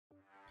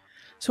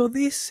So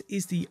this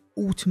is the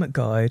ultimate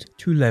guide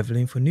to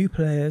leveling for new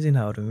players in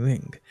Elden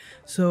Ring.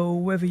 So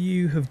whether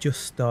you have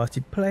just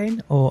started playing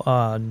or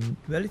are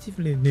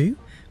relatively new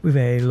with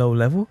a low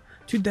level,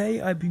 today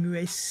I bring you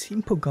a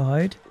simple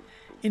guide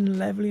in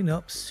leveling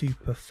up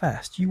super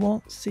fast. You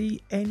won't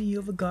see any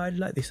other guide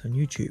like this on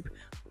YouTube,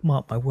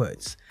 mark my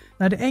words.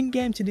 Now the end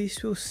game to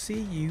this will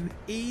see you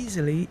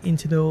easily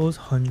into those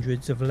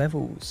hundreds of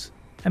levels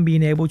and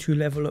being able to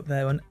level up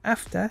there on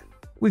after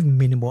with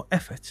minimal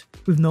effort,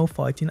 with no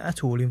fighting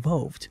at all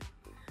involved.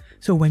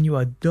 So when you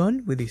are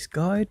done with this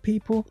guide,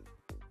 people,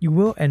 you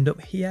will end up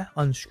here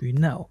on screen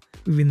now,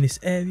 within this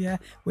area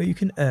where you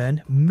can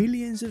earn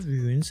millions of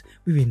runes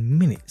within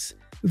minutes,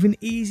 with an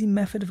easy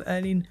method of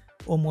earning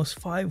almost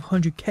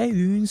 500k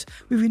runes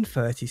within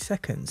 30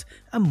 seconds,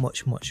 and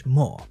much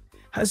more.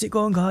 How's it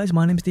going, guys?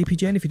 My name is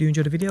DPJ, and if you do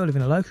enjoy the video,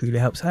 leaving a like really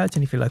helps out,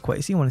 and if you like what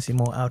you see and want to see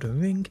more Elden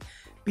Ring,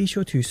 be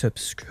sure to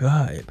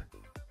subscribe.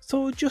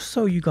 So just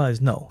so you guys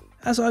know,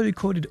 as I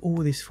recorded all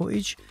this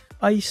footage,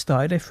 I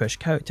started a fresh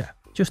character,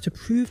 just to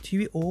prove to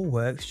you it all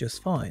works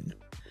just fine.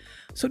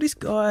 So this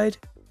guide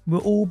will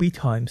all be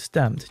time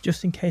stamped,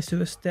 just in case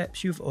there are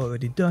steps you've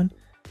already done,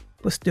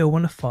 but still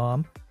want to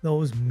farm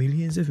those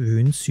millions of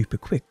runes super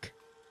quick,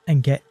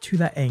 and get to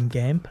that end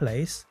game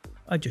place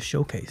I just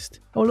showcased.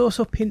 I will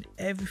also pin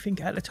everything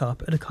at the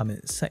top of the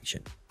comments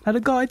section. Now the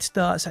guide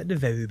starts at the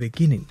very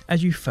beginning,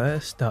 as you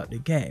first start the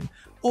game.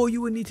 All you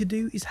will need to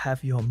do is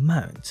have your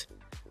mount.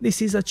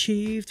 This is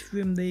achieved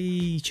from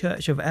the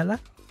Church of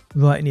Ela,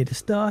 right near the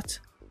start.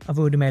 I've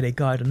already made a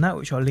guide on that,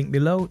 which I'll link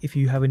below if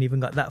you haven't even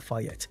got that far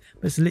yet,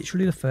 but it's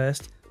literally the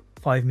first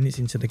 5 minutes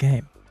into the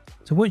game.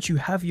 So once you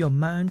have your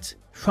mount,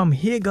 from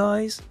here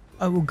guys,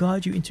 I will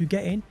guide you into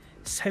getting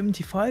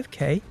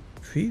 75k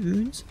free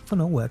runes for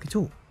no work at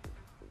all.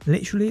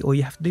 Literally all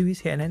you have to do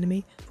is hit an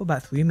enemy for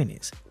about 3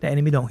 minutes, the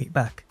enemy don't hit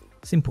back,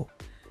 simple.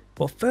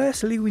 But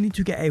firstly, we need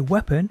to get a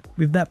weapon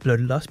with that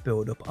bloodloss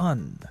build up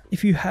on.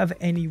 If you have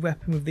any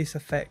weapon with this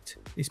effect,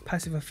 this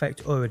passive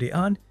effect already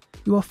on,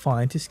 you are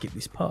fine to skip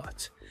this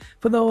part.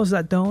 For those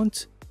that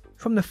don't,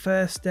 from the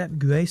first step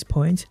grace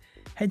point,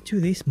 head to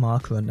this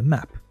marker on the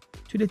map,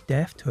 to the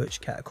Death Touch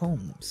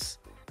Catacombs.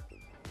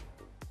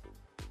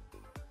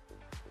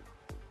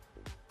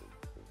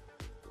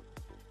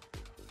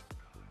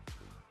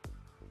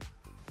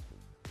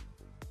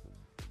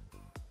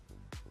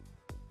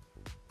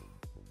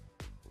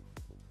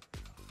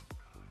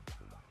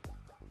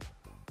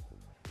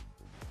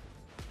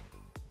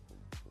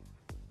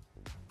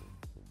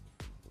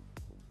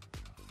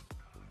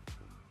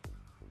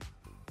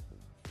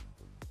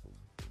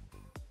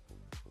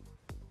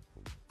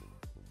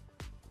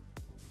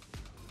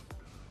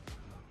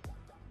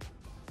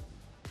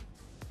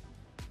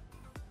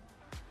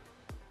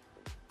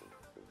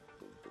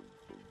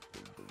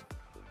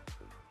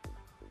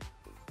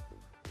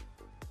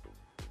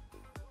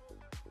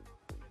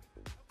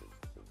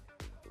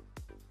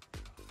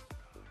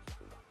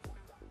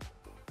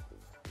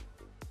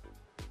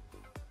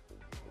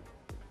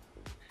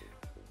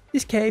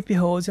 This cave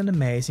beholds an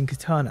amazing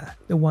katana,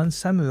 the one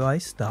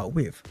samurais start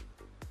with,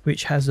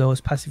 which has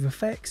those passive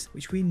effects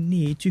which we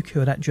need to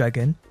kill that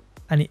dragon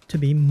and it to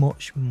be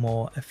much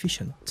more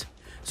efficient.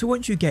 So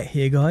once you get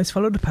here guys,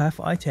 follow the path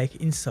I take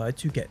inside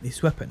to get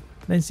this weapon,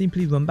 then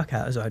simply run back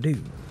out as I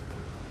do.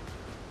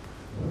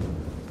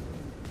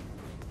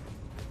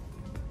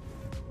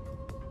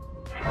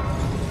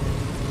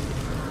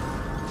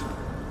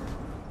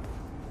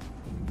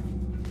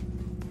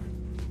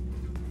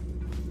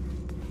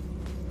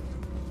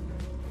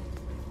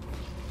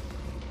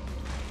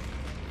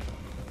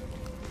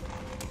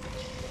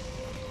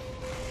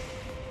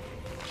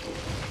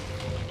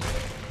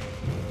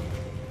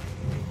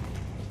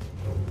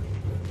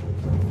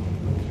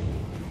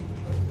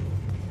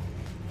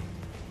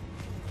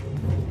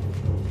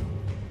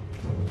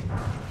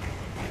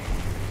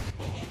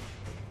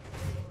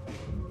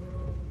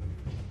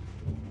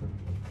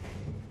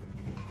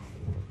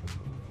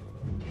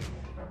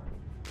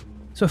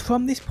 So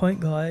from this point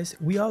guys,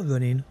 we are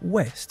running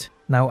west.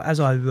 Now as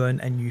I run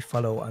and you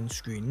follow on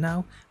screen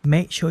now,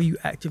 make sure you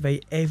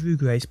activate every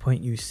grace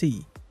point you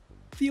see.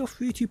 Feel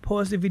free to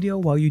pause the video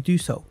while you do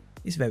so,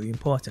 it's very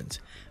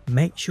important.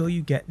 Make sure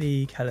you get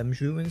the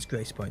Caelem's Ruins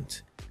grace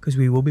point, because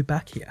we will be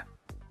back here.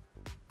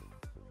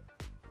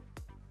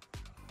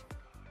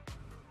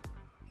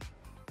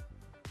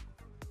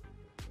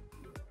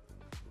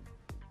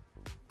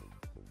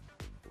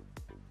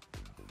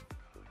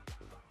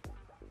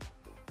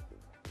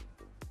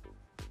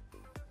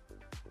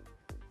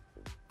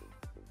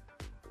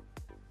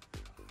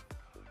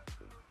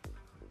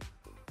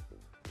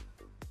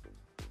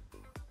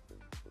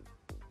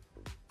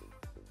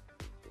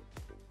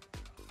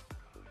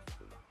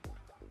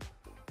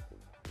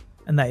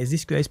 And that is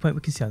this grace point we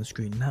can see on the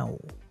screen now.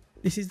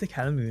 This is the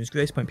Caelem Ruins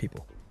grace point,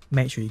 people.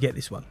 Make sure you get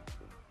this one.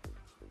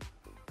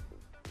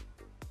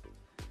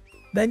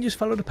 Then just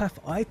follow the path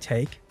I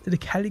take to the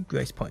Caelem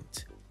grace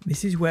point.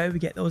 This is where we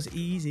get those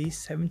easy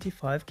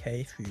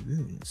 75k free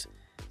runes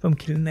from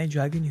killing a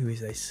dragon who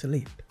is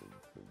asleep.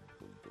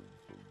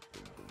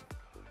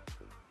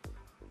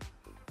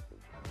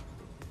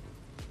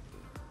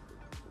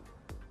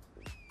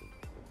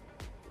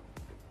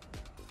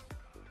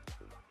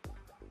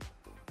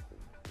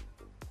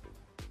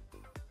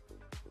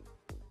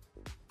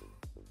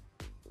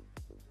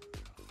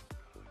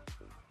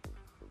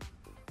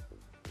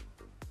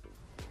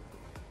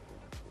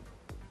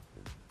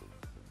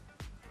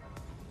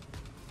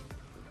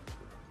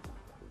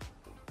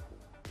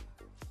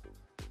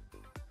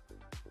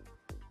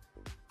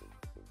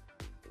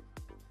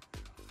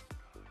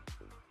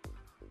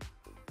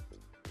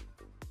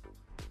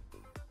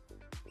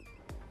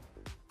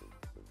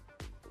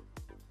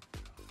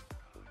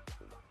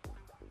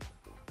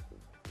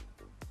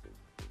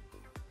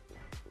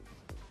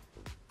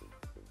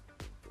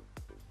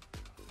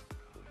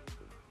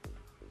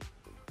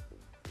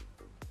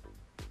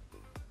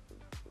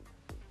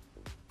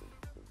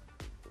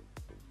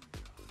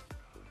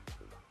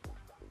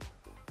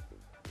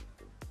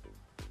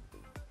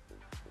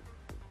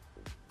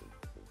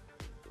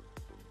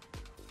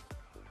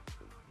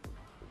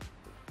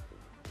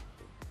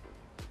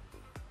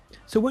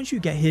 So once you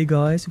get here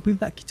guys, with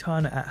that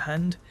katana at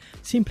hand,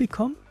 simply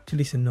come to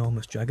this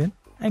enormous dragon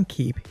and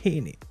keep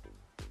hitting it.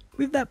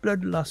 With that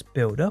bloodloss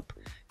build up,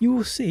 you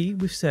will see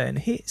with certain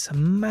hits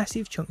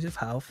massive chunks of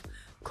health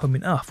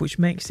coming off, which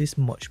makes this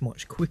much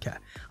quicker.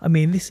 I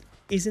mean, this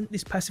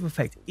passive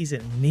effect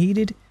isn't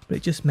needed, but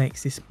it just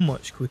makes this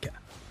much quicker.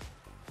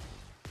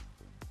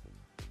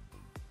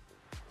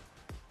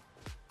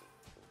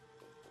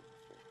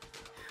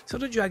 So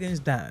the dragon is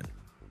down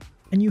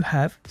and you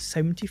have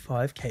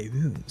 75k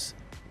runes.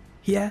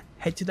 Here,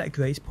 head to that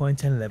grace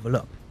point and level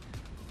up.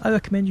 I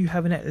recommend you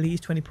having at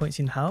least 20 points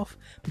in health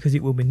because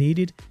it will be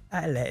needed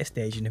at a later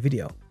stage in the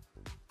video.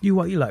 Do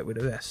what you like with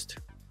the rest.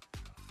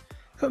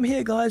 From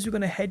here guys, we're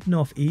going to head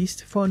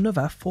northeast for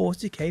another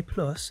 40k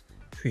plus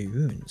 3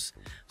 runes.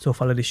 So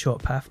follow this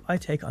short path I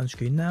take on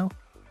screen now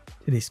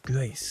to this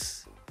grace.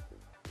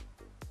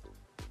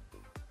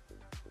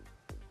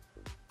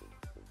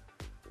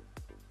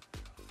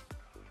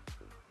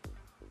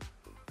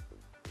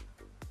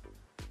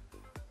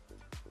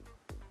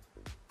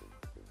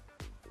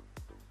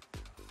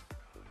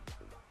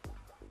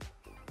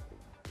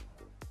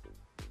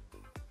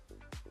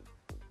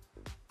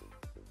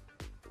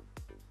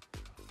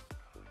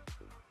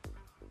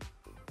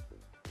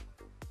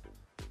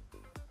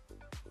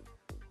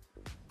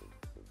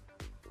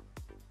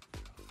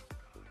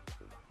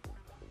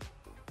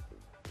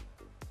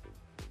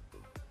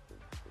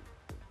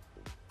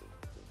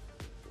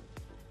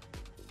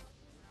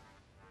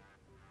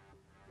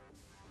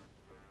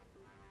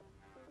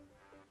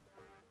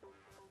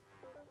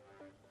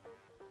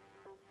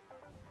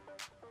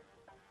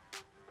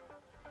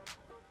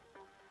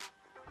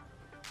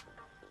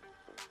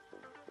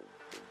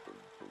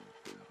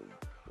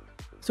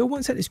 So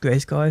once at this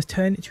grace guys,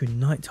 turn it to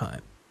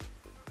nighttime.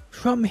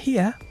 From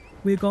here,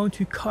 we're going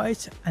to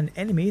kite an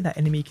enemy, that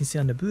enemy you can see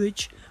on the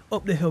bridge,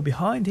 up the hill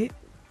behind it,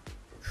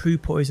 through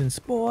poison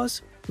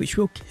spores, which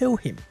will kill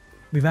him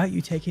without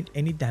you taking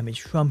any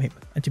damage from him.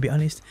 And to be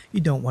honest, you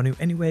don't want to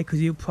anyway because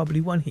he'll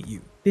probably one-hit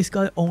you. This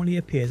guy only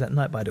appears at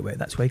night by the way,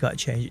 that's why you got to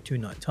change it to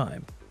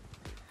nighttime.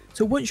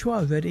 So once you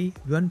are ready,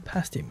 run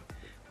past him.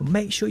 But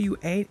make sure you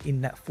ain't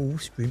in that full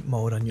sprint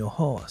mode on your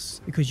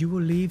horse, because you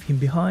will leave him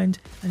behind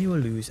and you will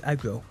lose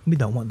aggro, and we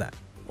don't want that.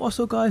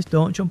 Also guys,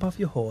 don't jump off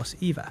your horse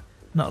either.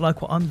 Not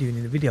like what I'm doing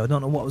in the video. I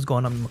don't know what was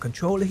going on with my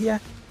controller here,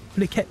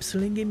 but it kept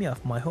slinging me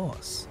off my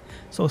horse.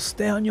 So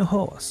stay on your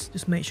horse,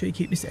 just make sure you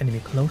keep this enemy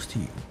close to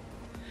you.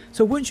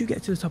 So once you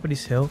get to the top of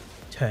this hill,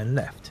 turn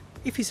left.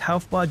 If his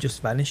health bar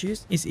just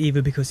vanishes, it's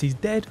either because he's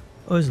dead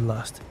or has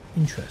lost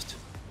interest.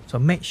 So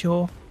make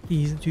sure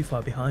he isn't too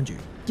far behind you.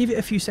 Give it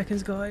a few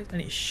seconds guys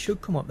and it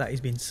should come up that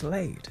he's been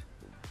slayed.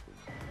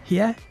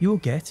 Here you'll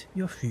get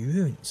your 3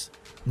 runes.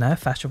 Now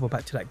fast travel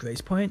back to that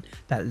grace point,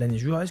 that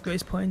Lennes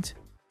grace point,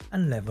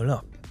 and level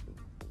up.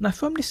 Now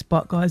from this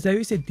spot guys, there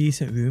is a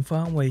decent rune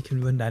farm where you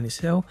can run down this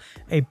hill.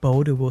 A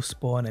boulder will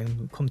spawn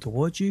and come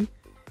towards you.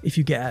 If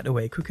you get out of the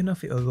way quick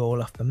enough, it will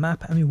roll off the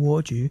map and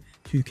reward you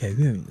 2k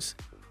runes.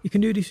 You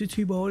can do this with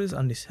 2 boulders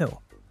on this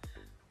hill.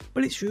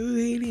 But it's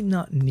really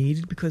not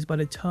needed because by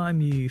the time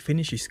you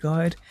finish this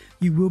guide,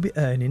 you will be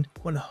earning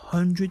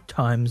 100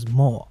 times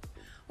more.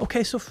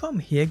 Okay, so from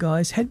here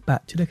guys, head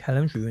back to the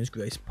Caelem Ruins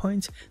Grace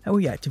Point that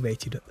we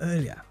activated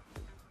earlier.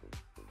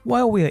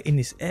 While we are in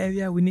this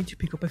area, we need to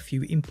pick up a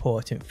few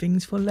important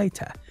things for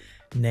later,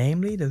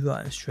 namely the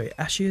Rotten Stray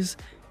Ashes,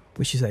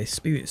 which is a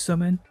spirit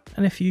summon,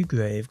 and a few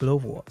grave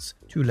gloveworts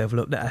to level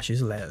up the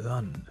ashes later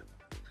on.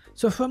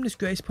 So from this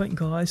grace point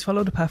guys,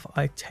 follow the path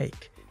I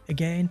take.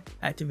 Again,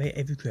 activate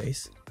every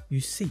grace you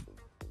see.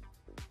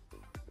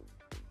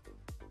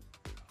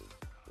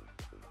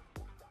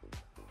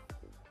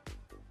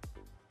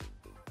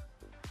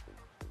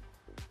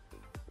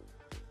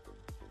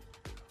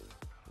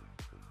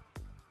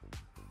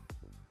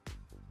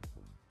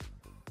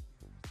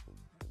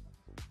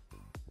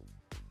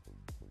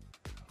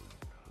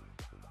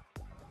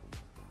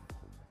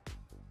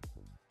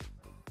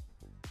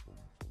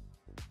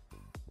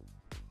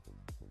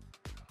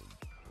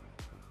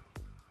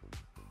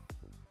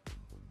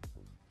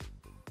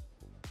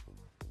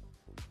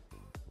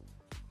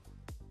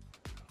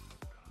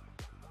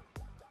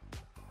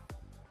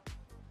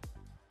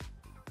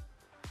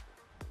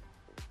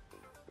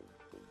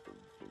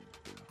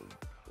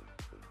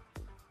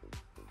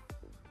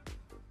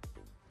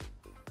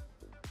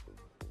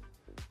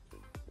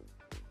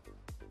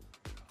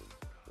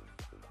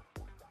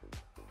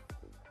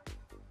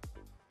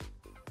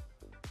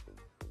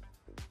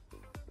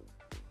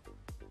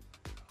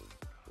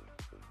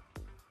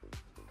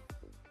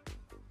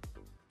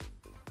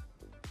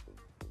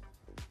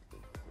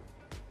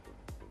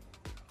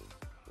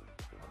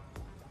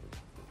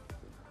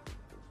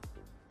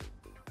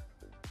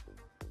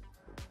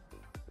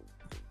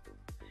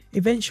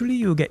 Eventually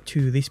you'll get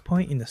to this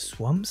point in the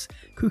swamps,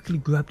 quickly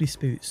grab the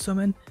spirit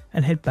summon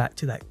and head back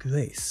to that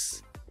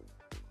grace.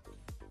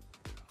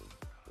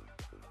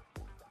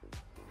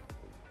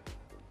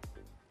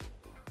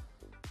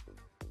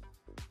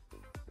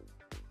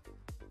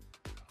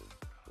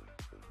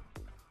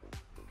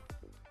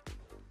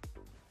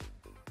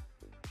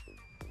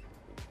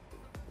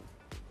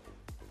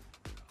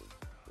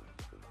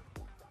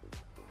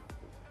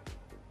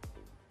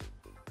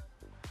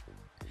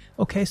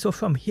 Okay, so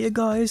from here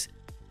guys,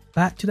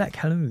 back to that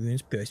Caelem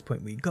ruins burst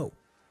point we go.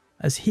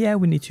 As here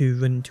we need to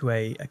run to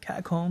a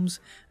catacombs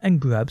and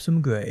grab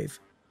some grave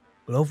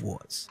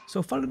gloveworts.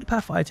 So follow the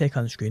path I take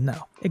on screen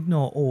now.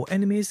 Ignore all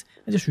enemies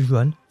and just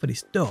run for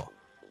this door.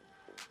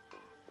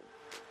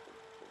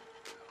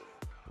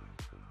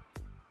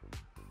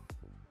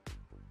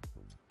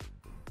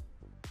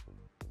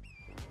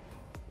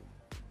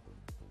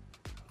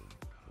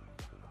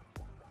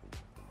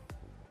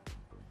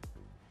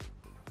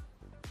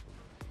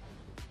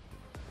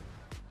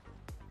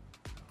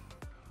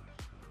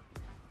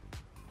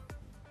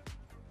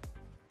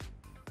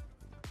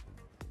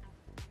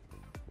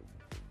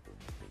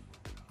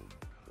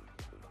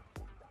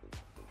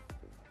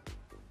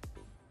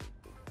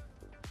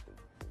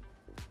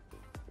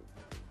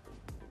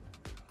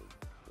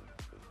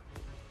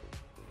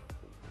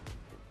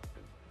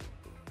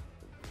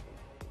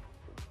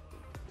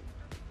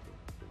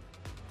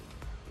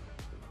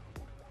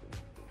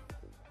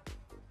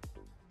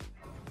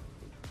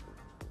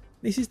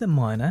 This is the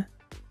minor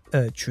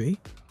Erdtree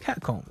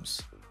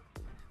catacombs.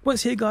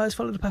 Once here guys,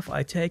 follow the path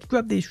I take,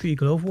 grab these 3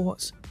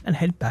 gloveworts and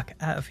head back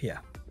out of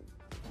here.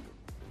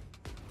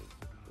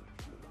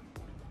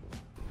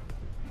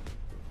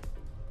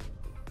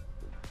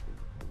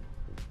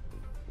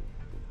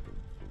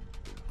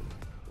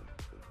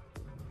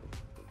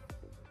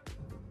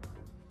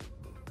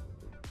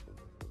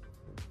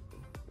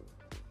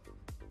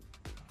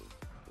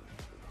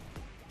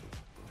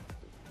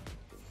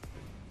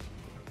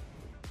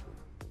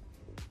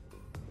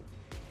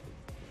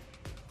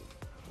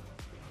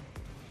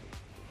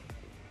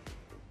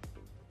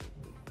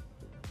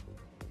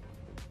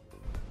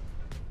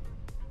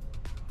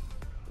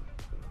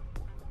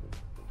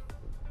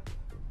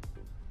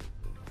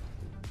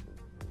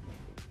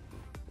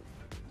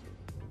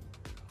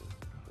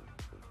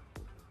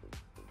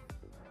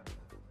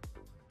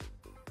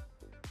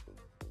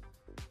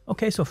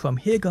 Okay, so from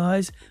here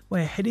guys,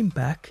 we're heading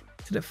back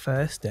to the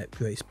first step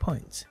grace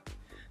point.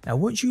 Now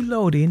once you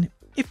load in,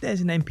 if there's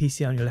an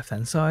NPC on your left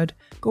hand side,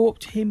 go up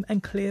to him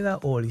and clear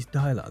out all his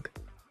dialogue.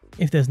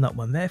 If there's not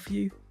one there for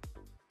you,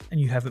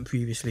 and you haven't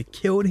previously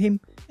killed him,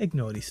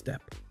 ignore this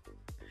step.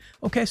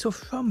 Okay, so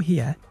from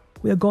here,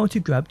 we are going to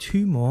grab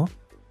 2 more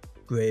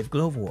grave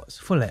gloveworts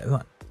for later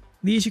on.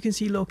 These you can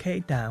see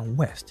located down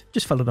west.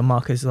 Just follow the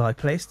markers as I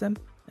place them,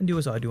 and do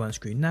as I do on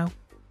screen now,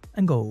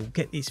 and go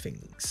get these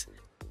things.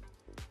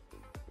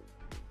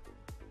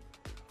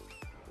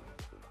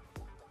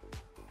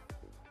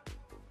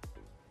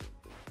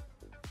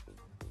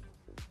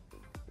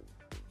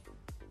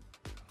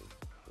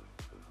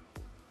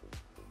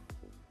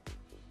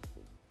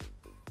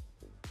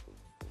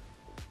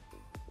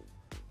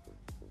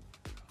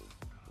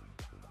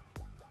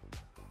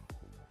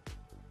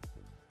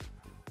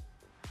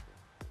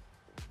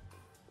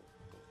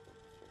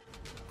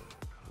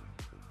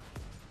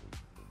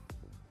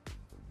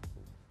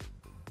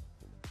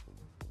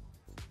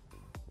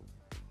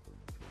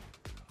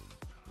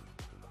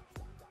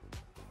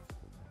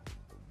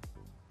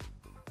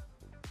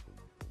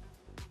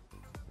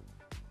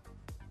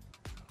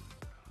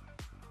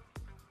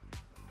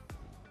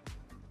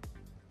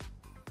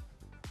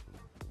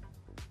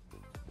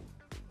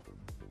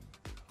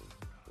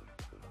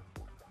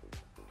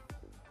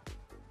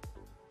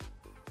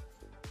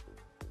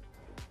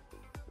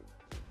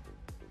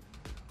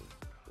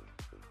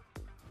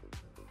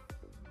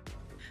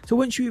 So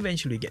once you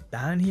eventually get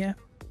down here,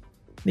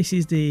 this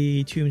is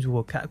the Tombs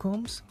War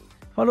Catacombs.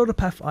 Follow the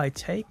path I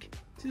take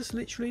to just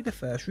literally the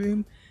first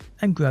room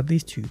and grab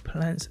these 2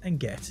 plants and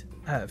get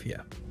out of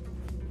here.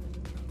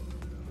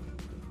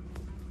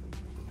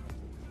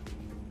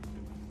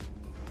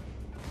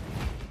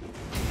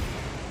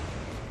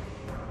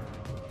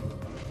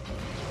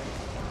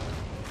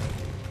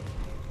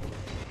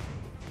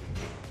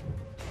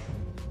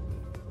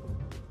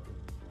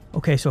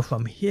 Okay, so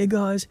from here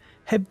guys,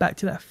 head back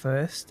to that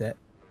first step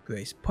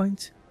grace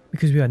point,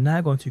 because we are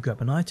now going to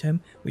grab an item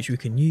which we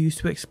can use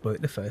to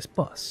exploit the first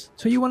boss.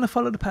 So you want to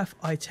follow the path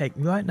I take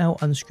right now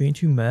on screen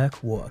to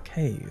Murk Water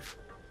Cave.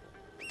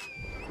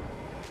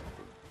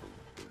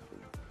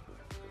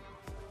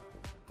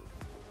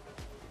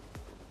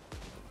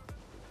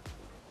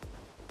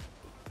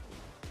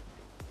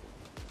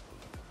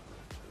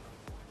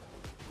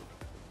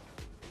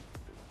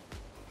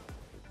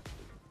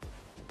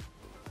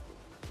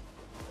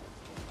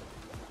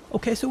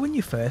 Okay, so when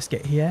you first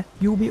get here,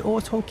 you will be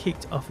auto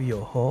kicked off of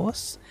your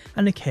horse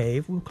and the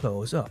cave will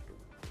close up.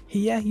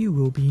 Here you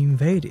will be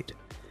invaded.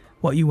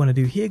 What you want to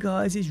do here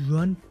guys is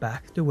run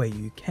back the way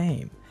you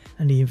came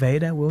and the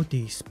invader will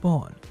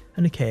despawn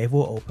and the cave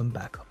will open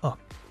back up.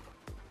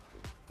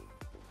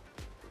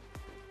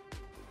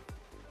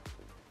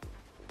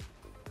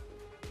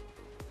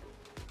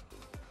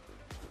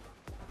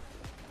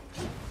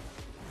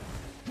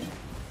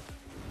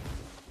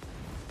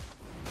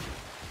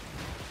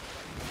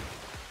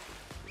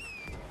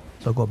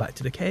 So go back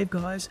to the cave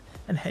guys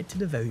and head to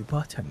the very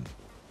bottom.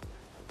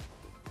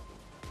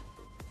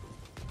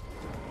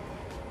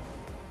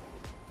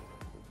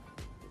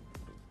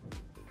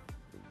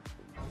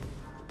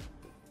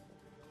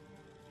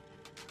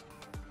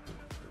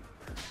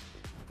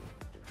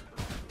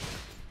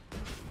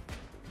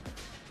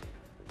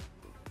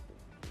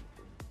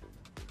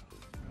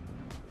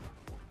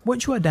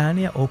 Once you are down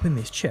here, open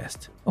this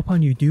chest.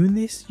 Upon you doing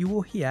this, you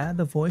will hear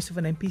the voice of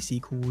an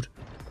NPC called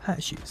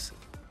Patches.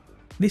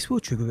 This will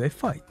trigger a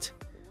fight.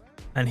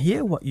 And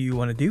here what you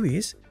want to do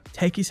is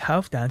take his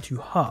health down to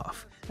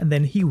half, and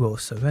then he will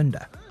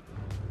surrender.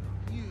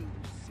 You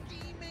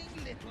scheming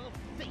little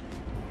thief!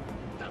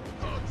 The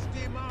gods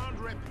demand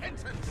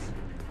repentance!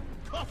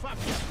 Cough up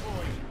your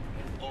coin!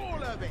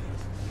 All of it!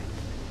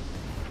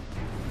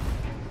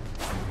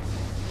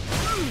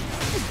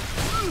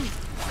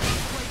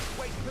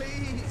 Wait,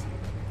 please!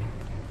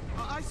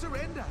 I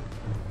surrender!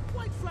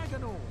 White flag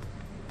and all!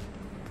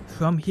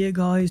 From here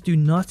guys, do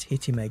not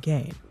hit him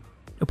again.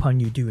 Upon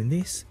you doing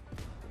this,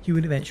 he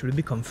will eventually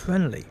become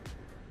friendly.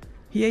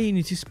 Here you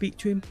need to speak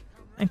to him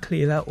and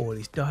clear out all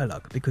his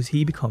dialogue because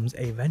he becomes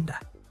a vendor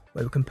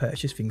where we can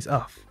purchase things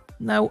off.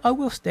 Now I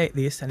will state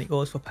this, and it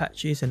goes for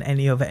Patches and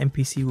any other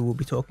NPC we will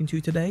be talking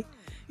to today.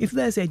 If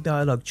there's a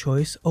dialogue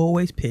choice,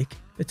 always pick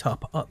the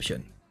top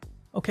option.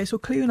 Okay, so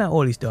clearing out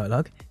all his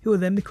dialogue, he will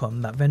then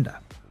become that vendor.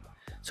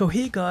 So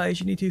here guys,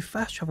 you need to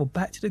fast travel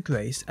back to the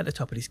Grace at the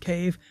top of this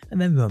cave and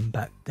then run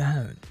back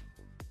down.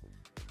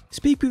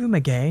 Speak with him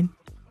again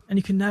and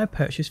you can now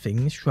purchase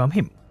things from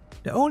him.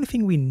 The only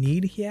thing we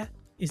need here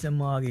is the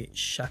Margit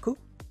Shackle,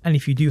 and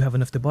if you do have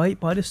enough to buy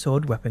it, buy the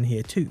sword weapon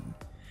here too.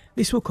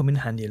 This will come in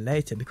handy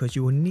later because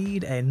you will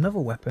need another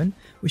weapon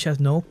which has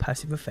no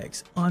passive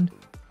effects on,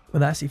 but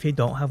that's if you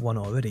don't have one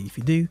already. If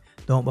you do,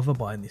 don't bother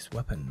buying this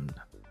weapon.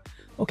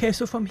 Okay,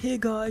 so from here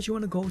guys, you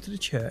want to go to the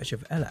Church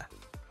of Ella.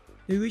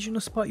 The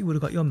original spot you would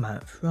have got your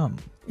mount from.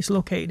 It's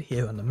located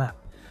here on the map.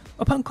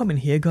 Upon coming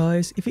here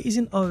guys, if it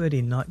isn't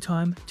already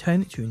nighttime,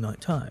 turn it to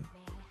nighttime.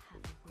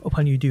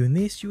 Upon you doing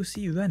this, you'll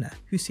see Renna,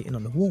 who's sitting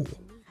on the wall.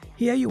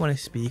 Here you want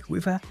to speak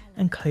with her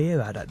and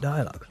clear out that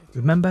dialogue.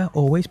 Remember,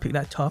 always pick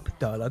that top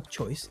dialogue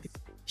choice.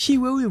 She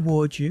will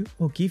reward you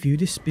or give you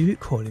the Spirit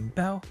Calling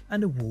Bell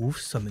and the Wolf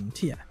Summon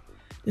Tier.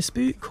 The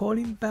Spirit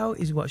Calling Bell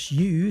is what's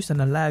used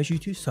and allows you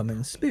to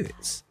summon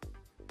spirits,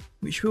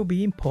 which will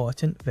be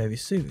important very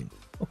soon.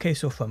 Okay,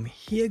 so from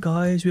here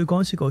guys, we're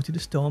going to go to the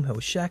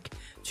Stormhill Shack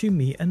to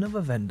meet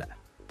another vendor,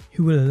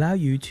 who will allow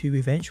you to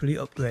eventually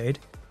upgrade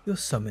your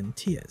summon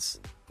tiers.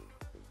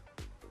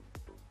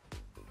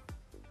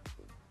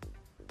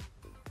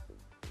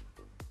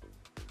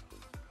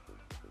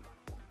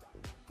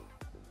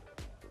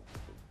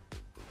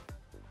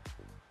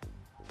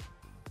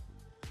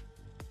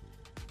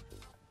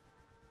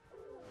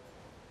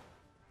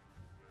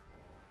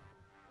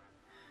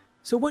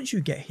 So once you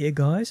get here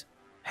guys,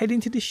 head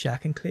into the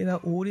shack and clear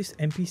out all this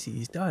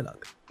NPC's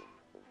dialogue.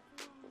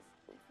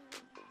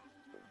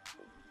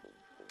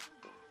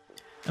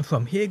 And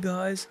from here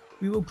guys,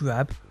 we will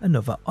grab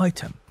another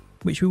item,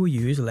 which we will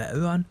use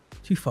later on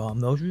to farm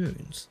those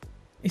runes.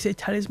 It's a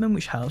talisman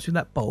which helps with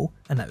that bow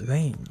and that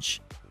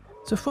range.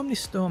 So from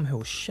this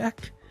Stormhill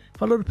Shack,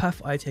 follow the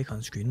path I take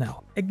on screen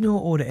now. Ignore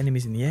all the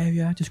enemies in the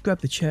area, just grab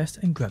the chest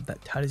and grab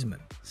that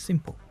talisman.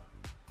 Simple.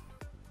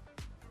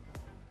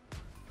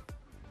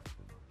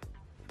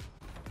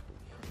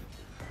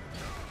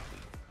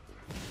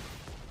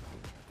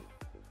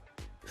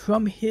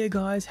 From here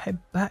guys, head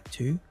back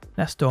to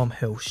that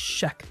Stormhill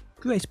Shack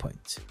Grace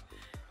Point.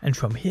 And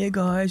from here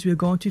guys, we're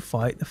going to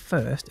fight the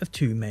first of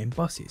two main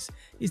bosses.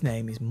 His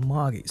name is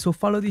Margit, so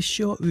follow this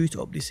short route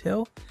up this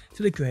hill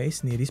to the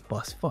Grace near this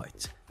boss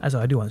fight, as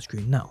I do on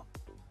screen now.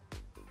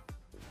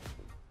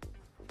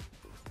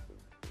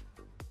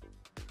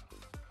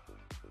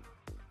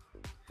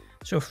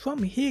 So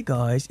from here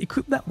guys,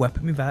 equip that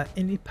weapon without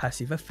any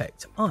passive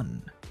effect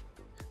on.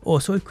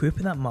 Also equip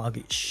that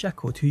Margit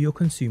Shackle to your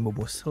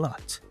consumable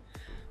slot.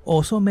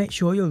 Also make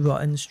sure your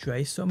Rotten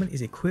Stray summon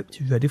is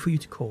equipped ready for you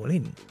to call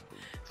in.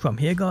 From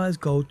here guys,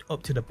 go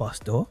up to the boss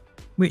door,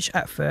 which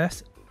at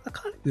first, I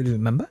can't really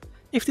remember.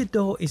 If the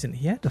door isn't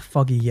here, the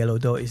foggy yellow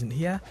door isn't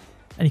here,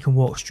 and you can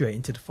walk straight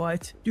into the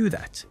fight, do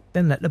that.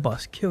 Then let the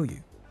boss kill you.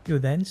 You'll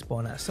then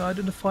spawn outside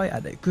of the fight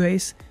at that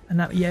Grace, and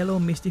that yellow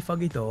misty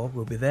foggy door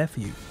will be there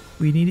for you.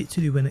 We need it to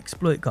do an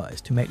exploit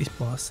guys to make this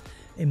boss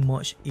a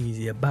much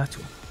easier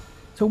battle.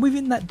 So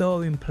within that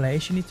door in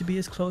place, you need to be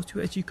as close to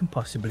it as you can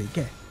possibly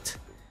get.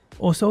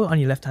 Also on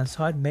your left hand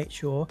side, make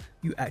sure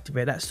you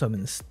activate that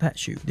summon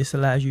statue. This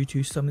allows you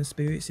to summon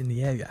spirits in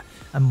the area,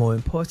 and more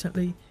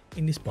importantly,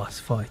 in this boss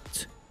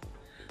fight.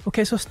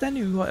 Okay, so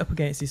standing right up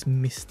against this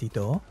misty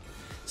door,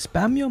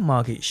 spam your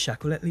Margit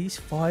Shackle at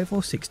least 5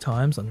 or 6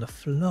 times on the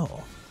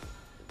floor.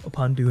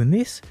 Upon doing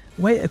this,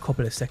 wait a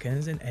couple of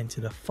seconds and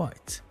enter the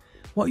fight.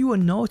 What you will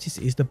notice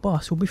is the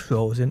boss will be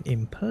frozen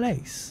in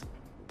place.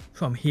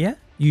 From here,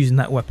 using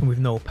that weapon with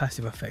no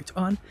passive effect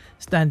on,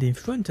 stand in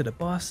front of the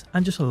boss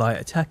and just light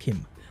attack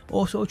him.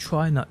 Also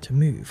try not to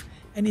move.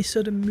 Any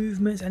sudden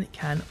movements and it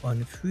can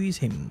unfreeze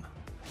him.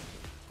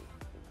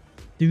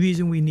 The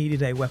reason we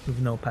needed a weapon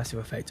with no passive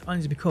effect on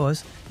is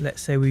because,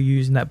 let's say we're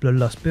using that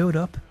bloodloss build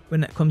up,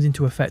 when that comes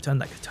into effect on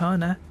that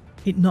katana,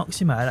 it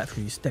knocks him out of that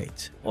freeze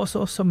state.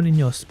 Also summoning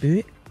your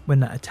spirit,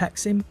 when that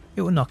attacks him,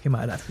 it will knock him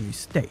out of that freeze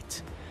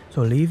state.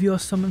 So leave your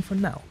summon for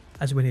now,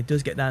 as when it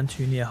does get down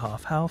to near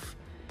half health,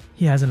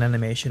 he has an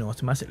animation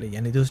automatically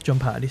and he does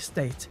jump out of this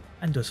state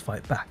and does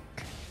fight back.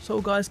 So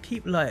guys,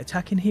 keep light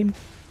attacking him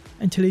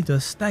until he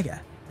does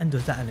stagger and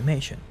does that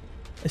animation.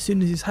 As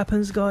soon as this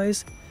happens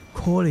guys,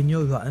 call in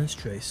your Rotten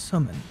Stray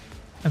summon,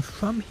 and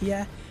from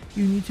here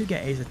you need to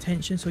get his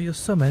attention so your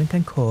summon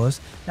can cause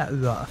that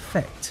rot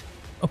effect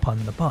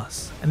upon the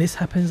boss, and this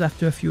happens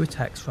after a few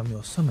attacks from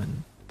your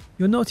summon.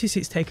 You'll notice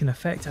it's taking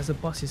effect as the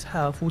boss's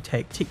health will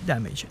take tick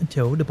damage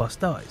until the boss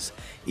dies,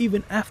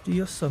 even after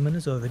your summon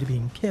has already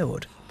been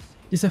killed.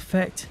 This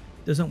effect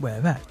doesn't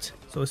wear out,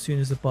 so as soon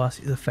as the boss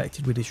is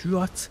affected with this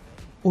rot,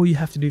 all you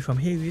have to do from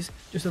here is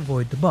just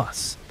avoid the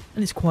boss,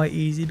 and it's quite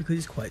easy because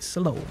it's quite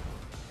slow.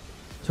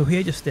 So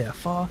here just stay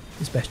afar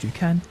as best you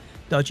can,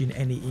 dodging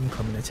any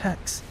incoming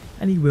attacks,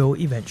 and he will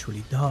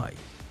eventually die.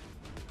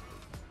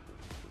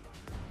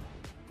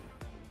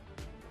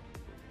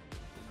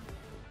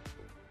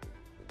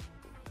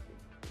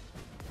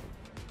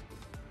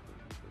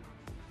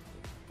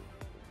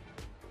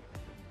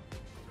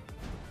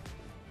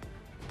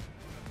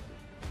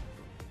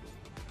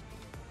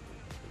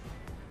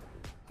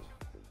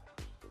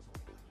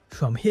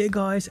 From here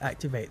guys,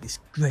 activate this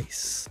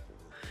grace.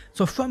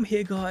 So from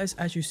here guys,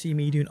 as you see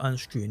me doing on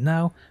screen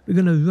now, we're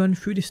going to run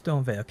through the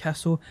Stonevale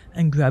Castle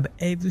and grab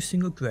every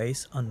single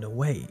grace on the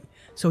way.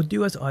 So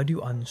do as I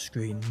do on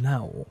screen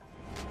now.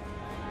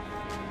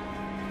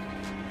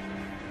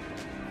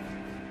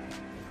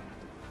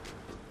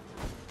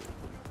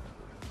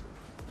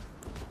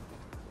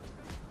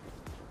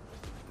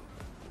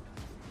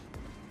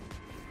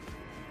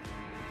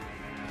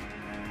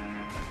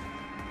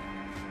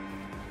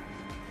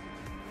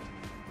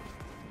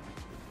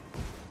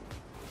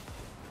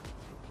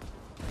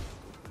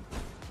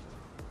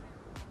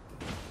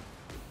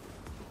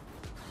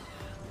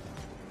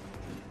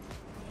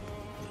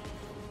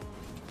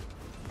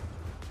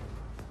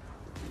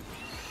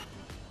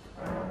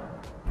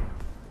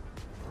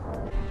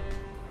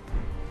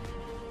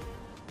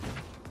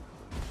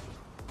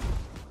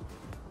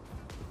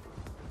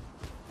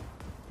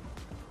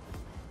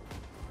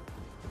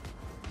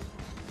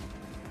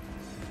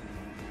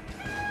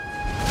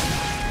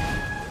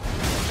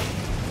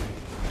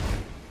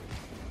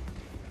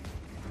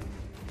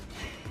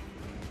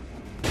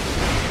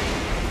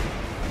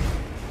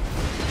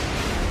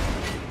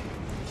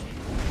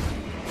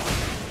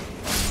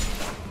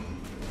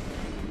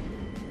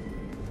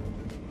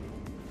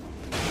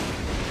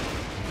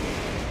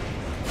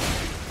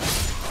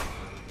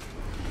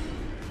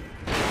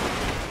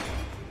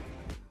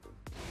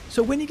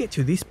 So when you get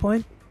to this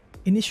point,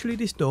 initially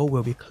this door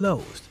will be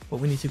closed, but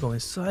we need to go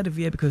inside of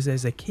here because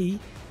there's a key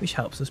which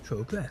helps us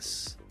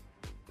progress.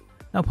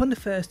 Now upon the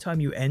first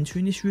time you enter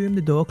in this room,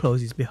 the door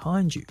closes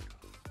behind you,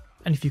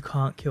 and if you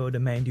can't kill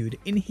the main dude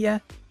in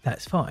here,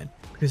 that's fine,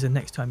 because the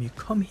next time you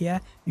come here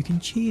you can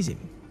cheese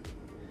him.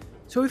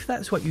 So if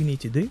that's what you need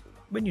to do,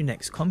 when you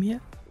next come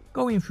here,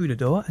 go in through the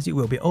door as it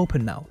will be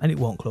open now and it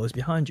won't close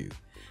behind you.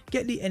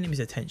 Get the enemy's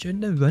attention,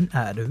 then run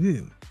out of the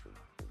room.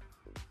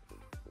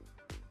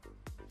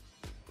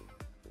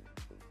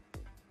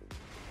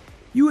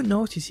 You will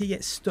notice he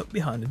gets stuck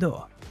behind the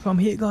door. From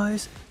here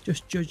guys,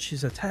 just judge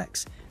his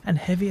attacks and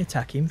heavy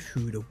attack him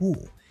through the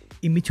wall,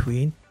 in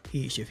between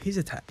each of his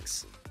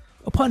attacks.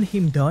 Upon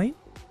him dying,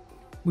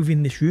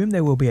 within this room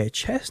there will be a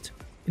chest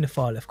in the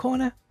far left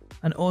corner,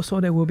 and also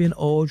there will be an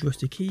old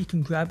rusty key you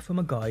can grab from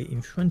a guy in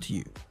front of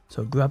you,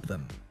 so grab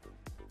them.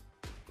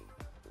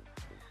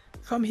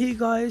 From here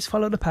guys,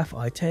 follow the path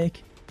I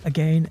take,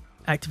 again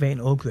activating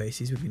all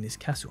graces within this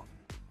castle.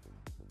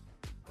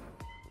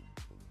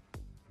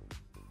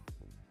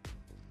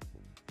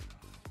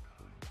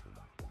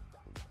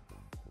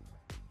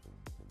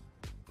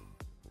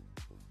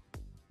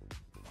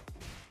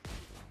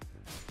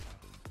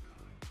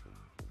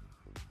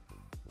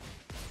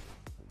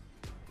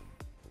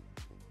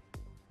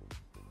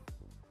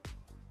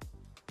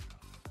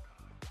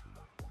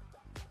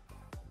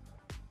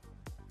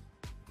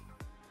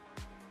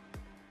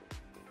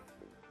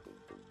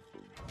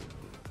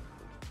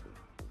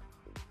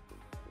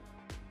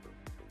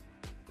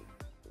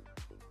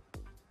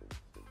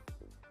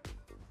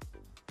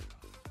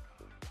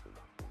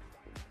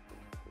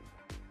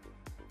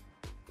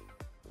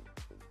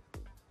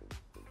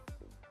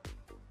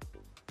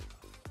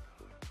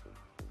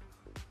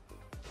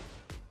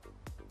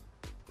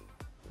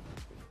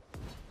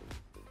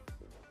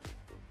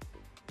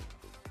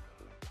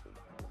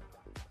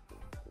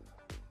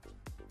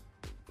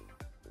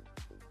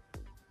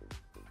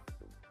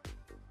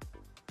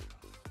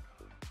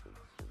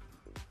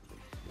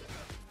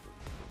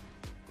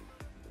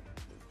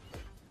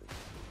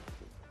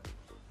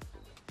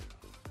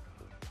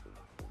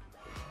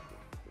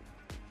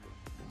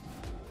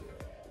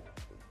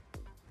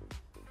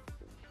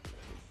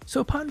 So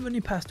upon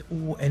running past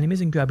all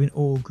enemies and grabbing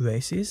all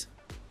graces,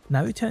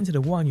 now return to the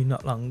one you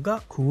not long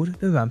got called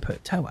the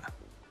Rampart Tower.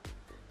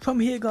 From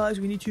here guys,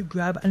 we need to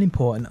grab an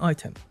important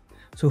item,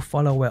 so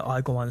follow where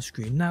I go on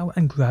screen now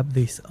and grab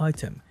this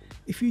item.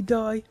 If you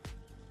die,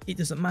 it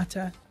doesn't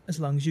matter as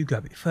long as you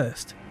grab it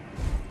first.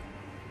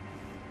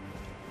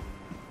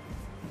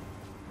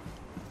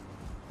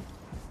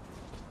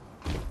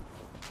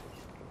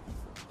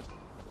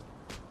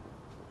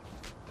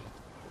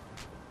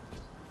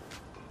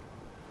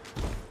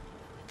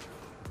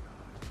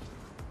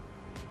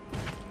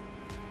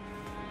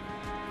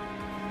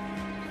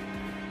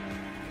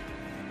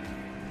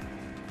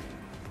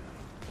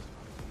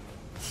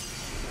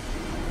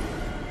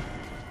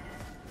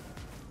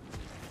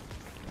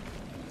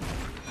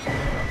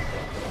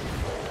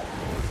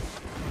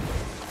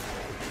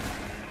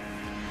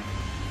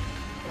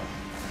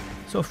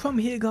 So from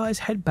here guys,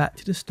 head back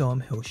to the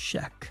Stormhill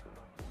Shack.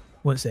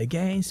 Once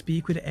again,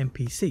 speak with the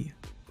NPC.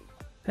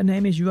 Her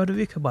name is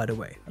Roderica, by the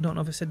way, I don't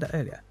know if I said that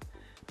earlier.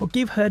 But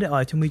give her the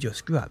item we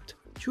just grabbed.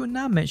 She will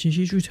now mention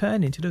she's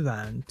returning to the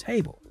round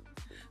table.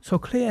 So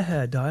clear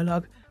her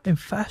dialogue, then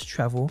fast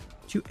travel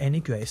to any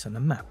grace on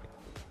the map.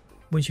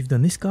 Once you've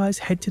done this guys,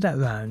 head to that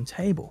round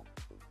table.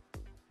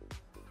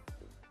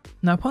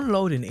 Now upon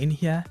loading in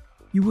here,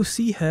 you will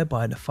see her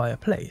by the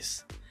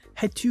fireplace.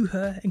 Head to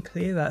her and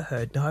clear out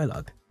her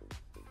dialogue.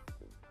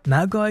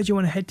 Now guys, you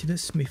want to head to the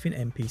smithing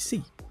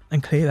NPC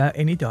and clear out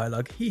any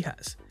dialogue he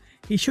has.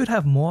 He should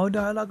have more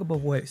dialogue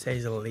above where it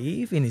says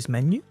leave in his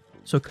menu,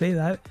 so clear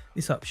out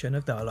this option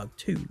of dialogue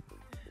too.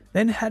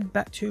 Then head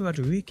back to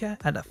Roderica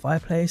at the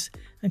fireplace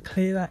and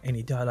clear out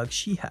any dialogue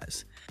she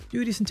has.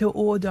 Do this until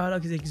all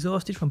dialogue is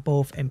exhausted from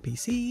both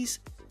NPCs,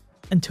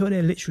 until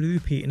they're literally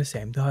repeating the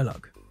same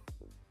dialogue.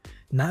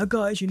 Now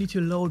guys, you need to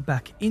load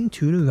back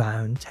into the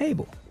round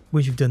table.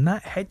 Once you've done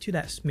that, head to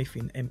that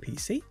smithing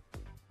NPC,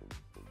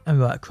 and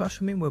right across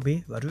from him will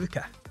be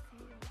Roderica.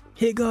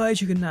 Here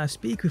guys, you can now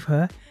speak with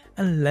her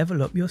and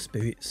level up your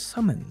spirit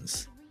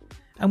summons.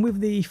 And with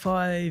the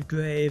 5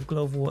 grave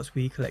gloveworts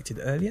we collected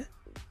earlier,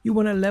 you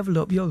want to level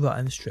up your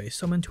rotten stray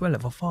summon to a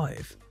level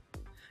 5.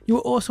 You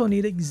will also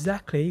need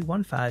exactly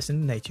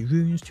 1080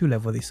 runes to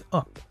level this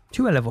up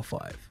to a level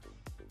 5.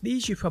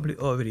 These you probably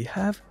already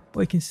have,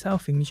 or you can sell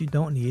things you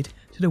don't need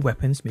to the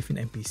weapon smithing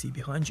NPC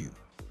behind you.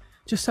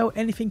 Just sell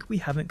anything we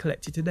haven't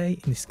collected today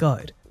in this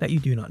guide that you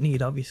do not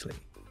need obviously.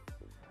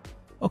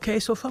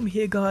 Okay, so from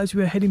here guys,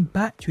 we are heading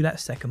back to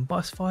that second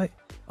boss fight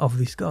of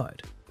this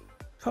guide.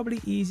 Probably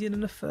easier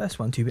than the first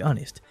one to be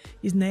honest.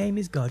 His name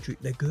is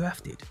Godric the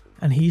Grafted,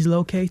 and he's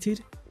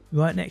located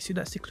right next to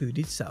that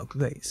secluded Cell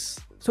Grace.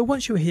 So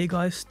once you're here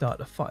guys, start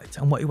the fight,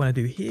 and what you want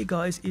to do here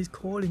guys is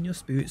call in your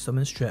spirit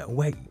summon straight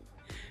away.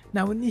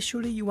 Now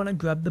initially you want to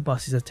grab the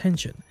boss's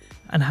attention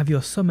and have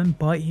your summon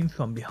bite him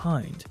from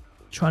behind,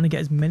 trying to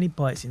get as many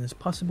bites in as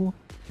possible,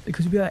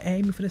 because we are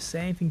aiming for the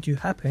same thing to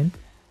happen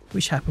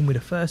which happened with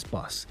the first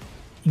boss,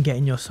 in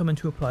getting your summon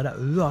to apply that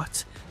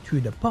rot to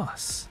the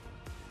boss.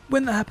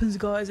 When that happens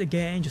guys,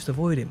 again just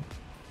avoid him.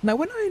 Now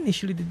when I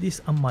initially did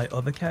this on my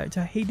other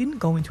character, he didn't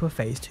go into a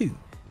phase 2,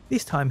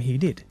 this time he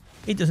did.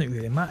 It doesn't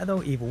really matter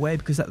though either way,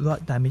 because that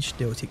rot damage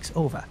still ticks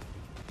over.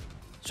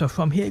 So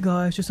from here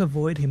guys, just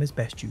avoid him as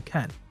best you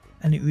can,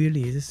 and it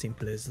really is as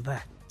simple as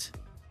that.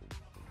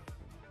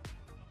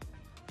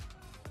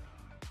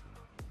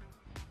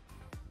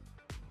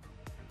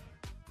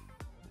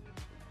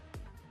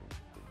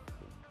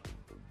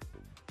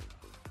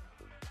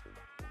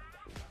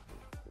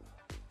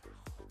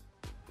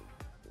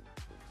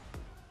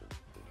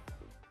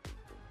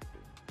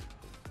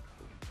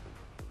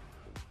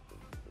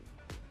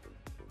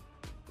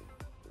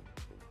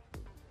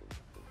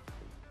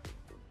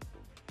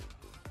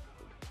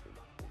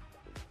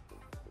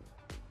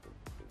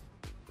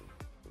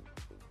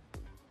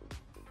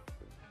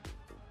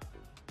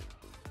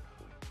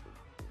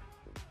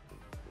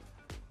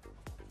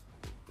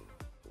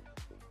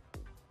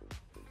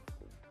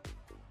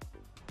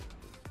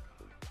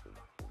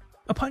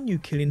 Upon you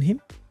killing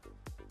him,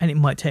 and it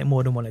might take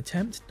more than one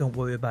attempt, don't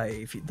worry about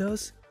it if it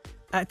does,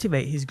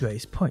 activate his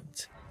grace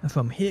point. And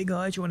from here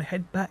guys, you want to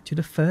head back to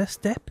the first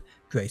step,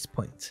 grace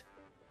point.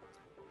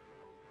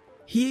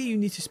 Here you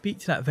need to speak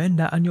to that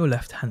vendor on your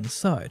left hand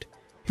side,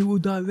 who will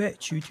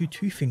direct you to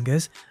 2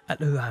 fingers at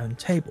the round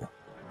table,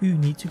 who you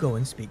need to go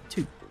and speak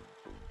to.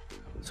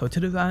 So to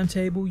the round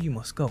table you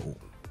must go.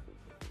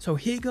 So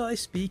here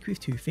guys, speak with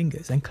 2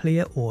 fingers and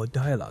clear all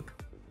dialogue.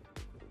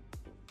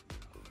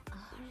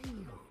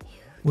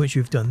 Once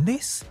you've done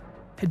this,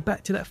 head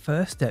back to that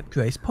first step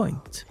grace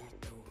point.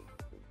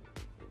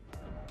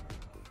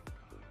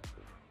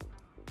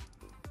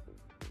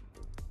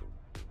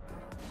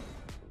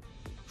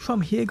 From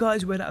here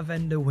guys, where that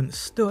vendor once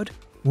stood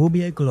will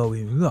be a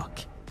glowing rock.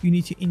 You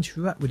need to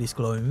interact with this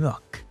glowing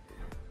rock.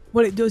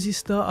 What it does is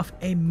start off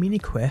a mini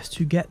quest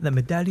to get the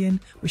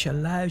medallion, which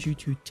allows you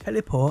to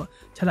teleport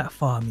to that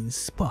farming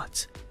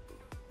spot,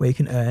 where you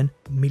can earn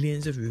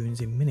millions of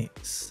runes in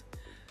minutes.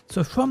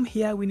 So from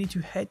here we need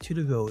to head to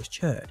the Rose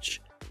Church.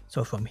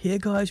 So from here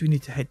guys, we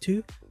need to head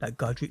to that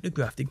Godric the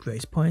Grafted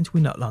grace point we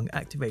not long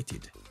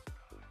activated.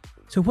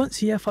 So once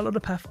here, follow the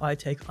path I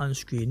take on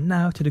screen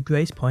now to the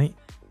grace point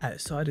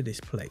outside of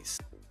this place.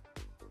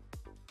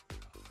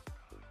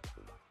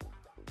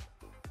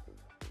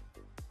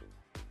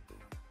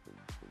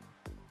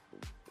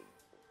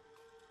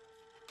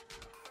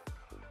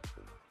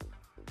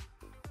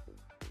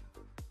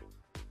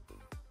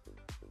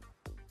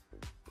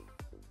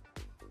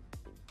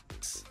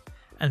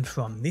 And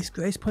from this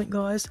grace point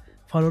guys,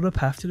 follow the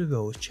path to the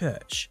Rose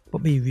Church,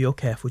 but be real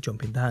careful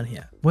jumping down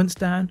here. Once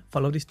down,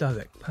 follow this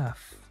direct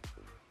path.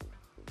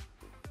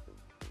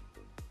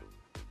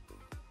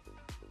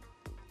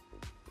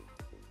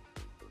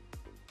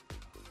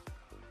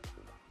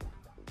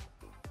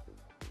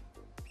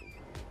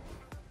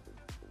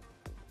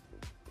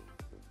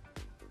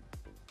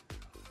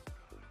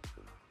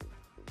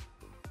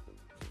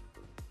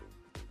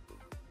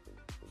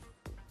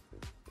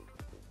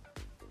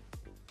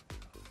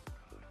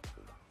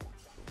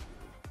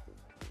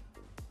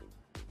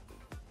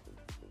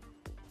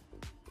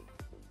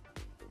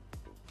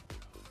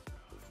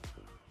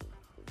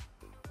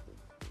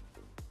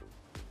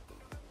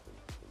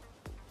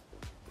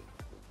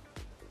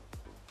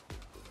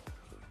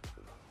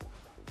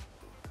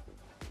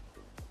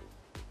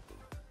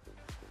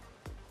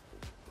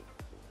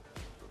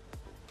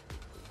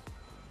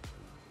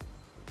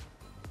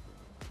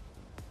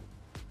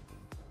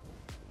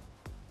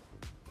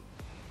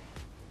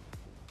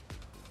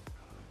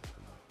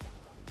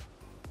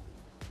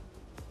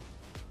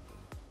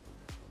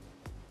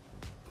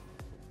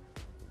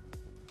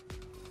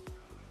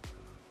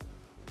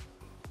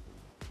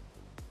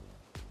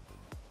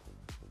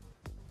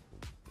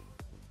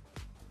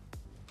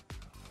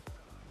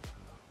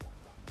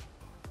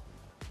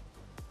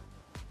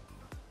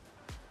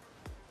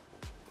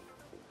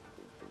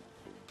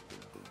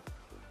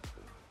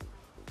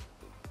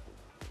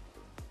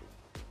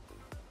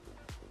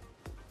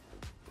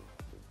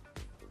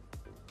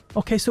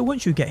 Okay, so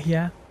once you get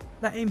here,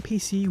 that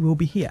NPC will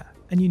be here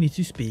and you need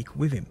to speak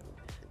with him.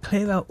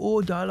 Clear out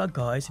all dialogue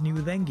guys and he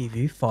will then give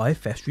you 5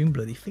 festering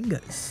bloody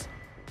fingers.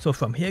 So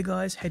from here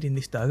guys, head in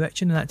this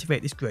direction and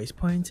activate this grace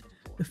point,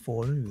 the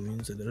fallen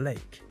ruins of the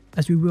lake,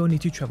 as we will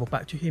need to travel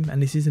back to him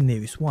and this is the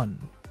nearest one.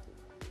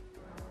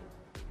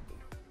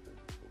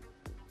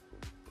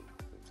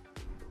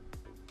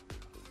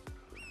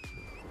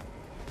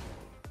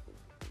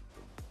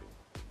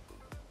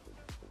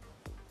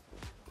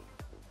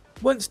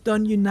 Once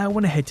done, you now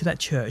want to head to that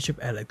church of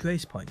Ella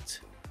Grace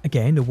Point.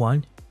 Again, the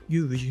one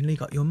you originally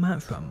got your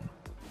mount from.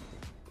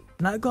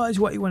 Now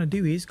guys, what you want to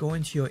do is go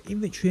into your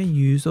inventory and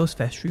use those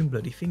festering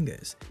bloody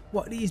fingers.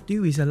 What these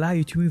do is allow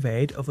you to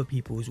invade other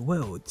people's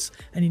worlds,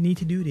 and you need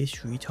to do this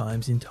 3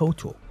 times in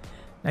total.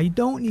 Now you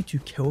don't need to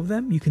kill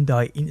them, you can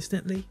die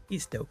instantly,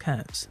 it still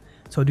counts.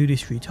 So do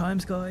this 3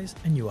 times guys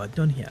and you are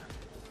done here.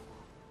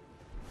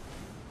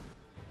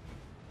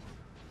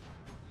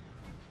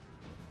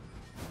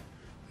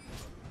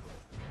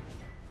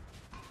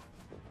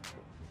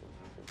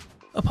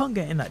 Upon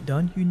getting that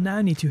done, you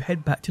now need to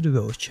head back to the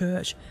Rose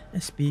Church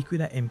and speak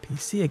with that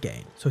NPC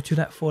again. So to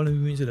that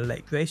fallen ruins of the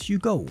Lake Grace you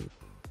go.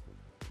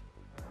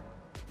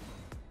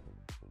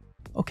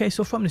 Okay,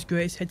 so from this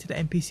grace, head to the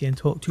NPC and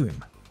talk to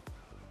him.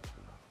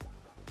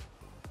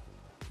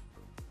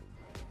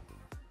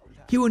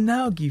 He will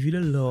now give you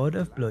the Lord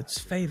of Blood's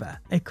favour,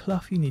 a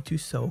cloth you need to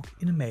soak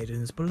in a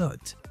maiden's blood.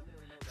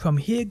 From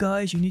here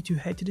guys, you need to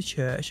head to the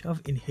Church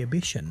of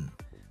Inhibition,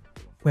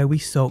 where we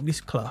soak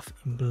this cloth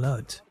in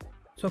blood.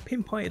 So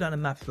pinpointed on the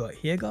map right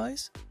here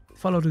guys,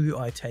 follow the route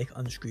I take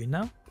on the screen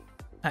now,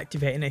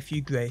 activating a few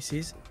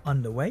graces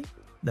on the way,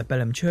 the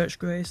Bellum Church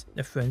Grace,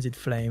 the Frenzied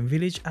Flame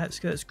Village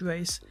Outskirts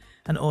Grace,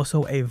 and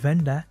also a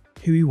vendor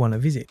who we want to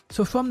visit.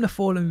 So from the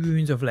fallen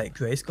ruins of Lake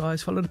Grace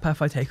guys, follow the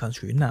path I take on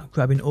screen now,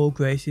 grabbing all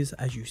graces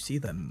as you see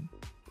them.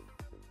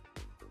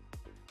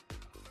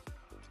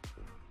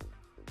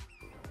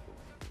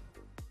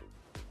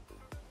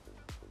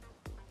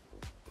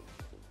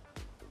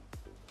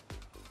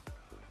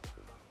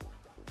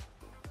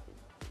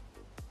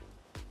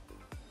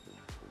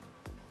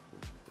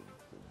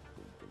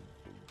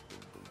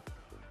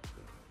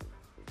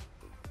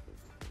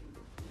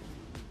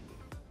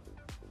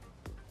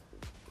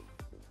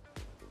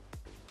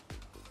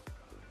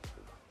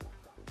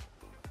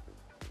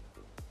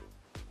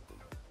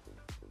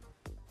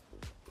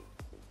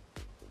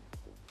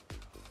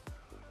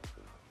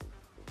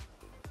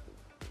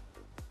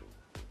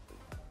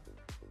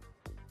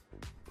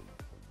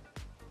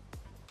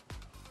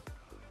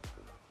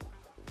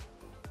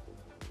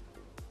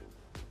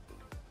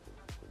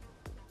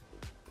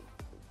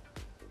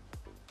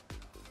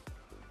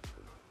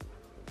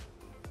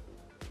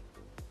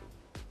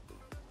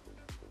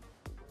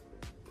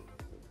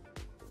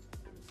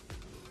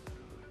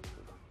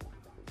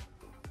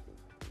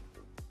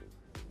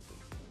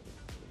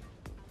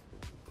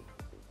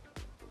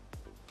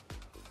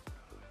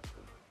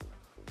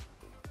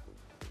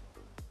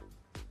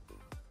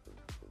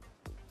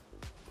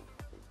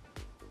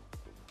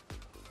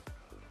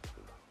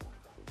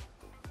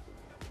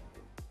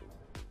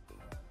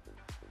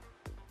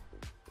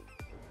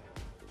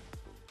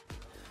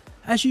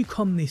 As you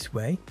come this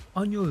way,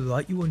 on your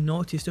right you will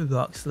notice the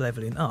rocks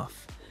levelling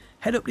off.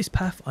 Head up this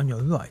path on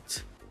your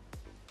right.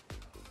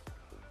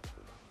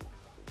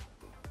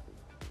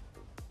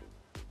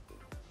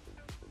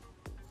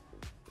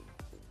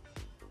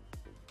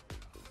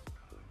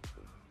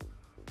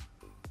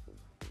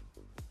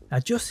 Now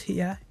just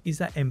here is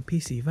that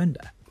NPC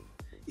vendor.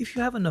 If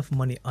you have enough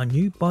money on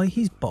you, buy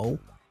his bow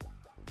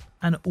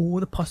and all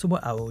the possible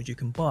arrows you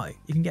can buy.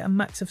 You can get a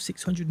max of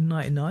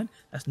 699,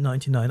 that's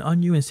 99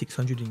 on you and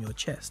 600 in your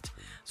chest.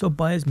 So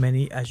buy as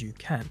many as you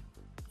can.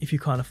 If you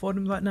can't afford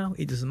them right now,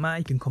 it doesn't matter,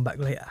 you can come back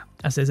later,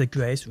 as there's a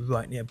grace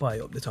right nearby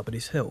up the top of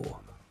this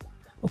hill.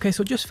 Okay,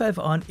 so just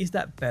further on is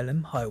that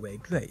Bellum Highway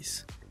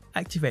Grace.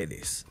 Activate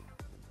this.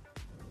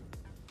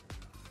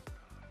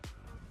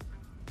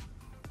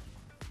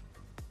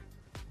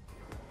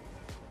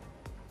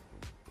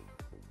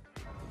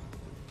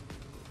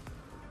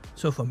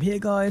 So from here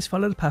guys,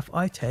 follow the path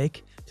I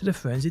take to the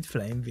Frenzied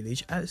Flame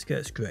Village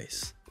Outskirts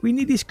Grace. We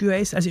need this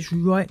grace as it's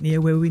right near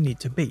where we need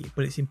to be,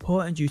 but it's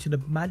important due to the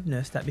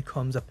madness that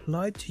becomes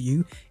applied to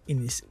you in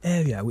this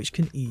area, which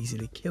can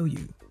easily kill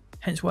you.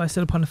 Hence why I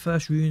said upon the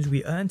first runes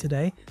we earned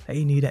today that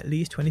you need at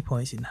least 20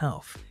 points in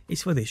health.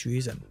 It's for this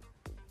reason.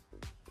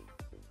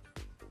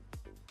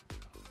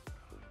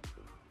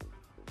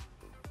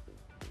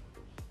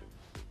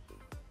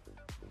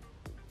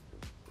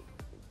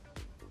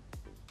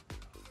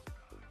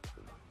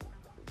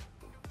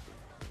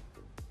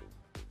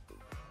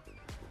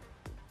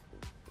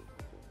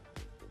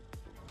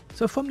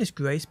 So from this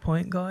grace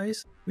point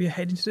guys, we are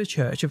heading to the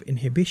Church of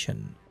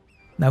Inhibition.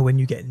 Now when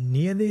you get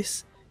near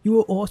this, you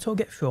will also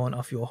get thrown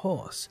off your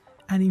horse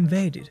and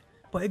invaded,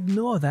 but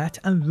ignore that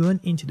and run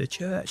into the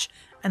church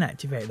and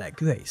activate that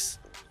grace.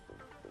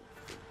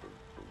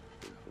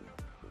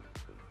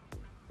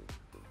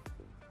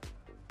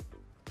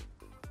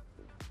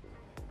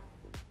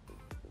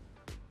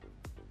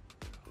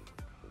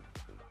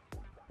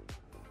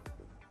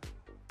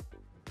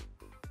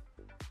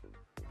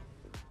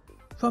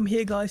 From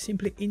here guys,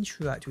 simply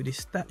interact with this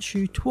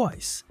statue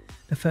twice.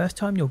 The first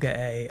time you'll get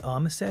a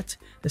armor set,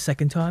 the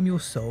second time you'll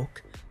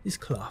soak this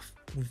cloth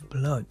with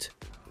blood.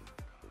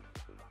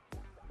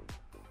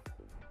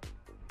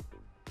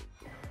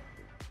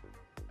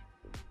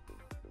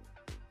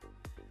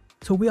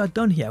 So we are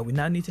done here, we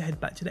now need to head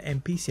back to the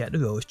NPC at the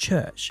Rose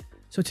Church.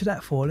 So to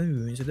that fallen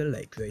ruins of the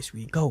Lake Grace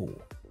we go.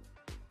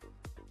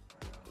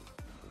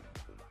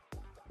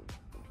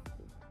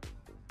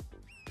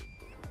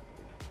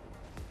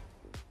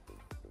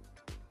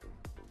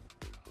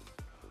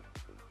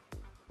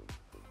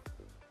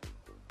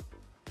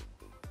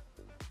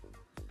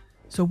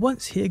 So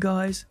once here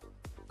guys,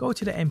 go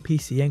to the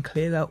NPC and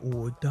clear out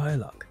all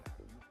dialogue.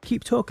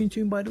 Keep talking to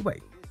him by the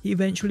way, he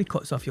eventually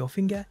cuts off your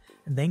finger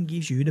and then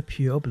gives you the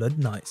Pure Blood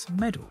Knight's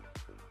medal.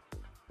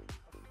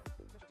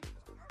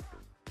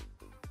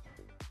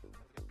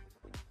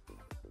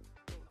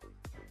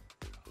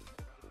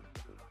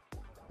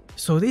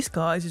 So this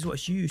guys is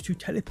what's used to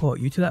teleport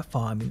you to that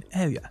farming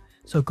area,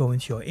 so go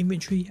into your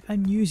inventory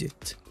and use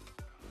it.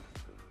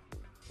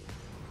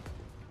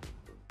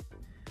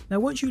 Now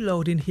once you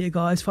load in here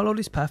guys, follow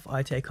this path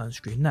I take on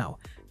screen now.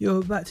 You're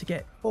about to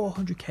get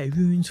 400k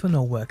runes for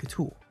no work at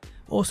all.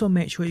 Also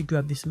make sure you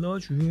grab this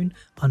large rune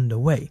on the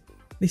way.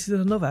 This is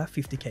another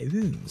 50k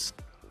runes.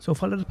 So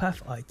follow the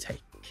path I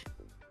take.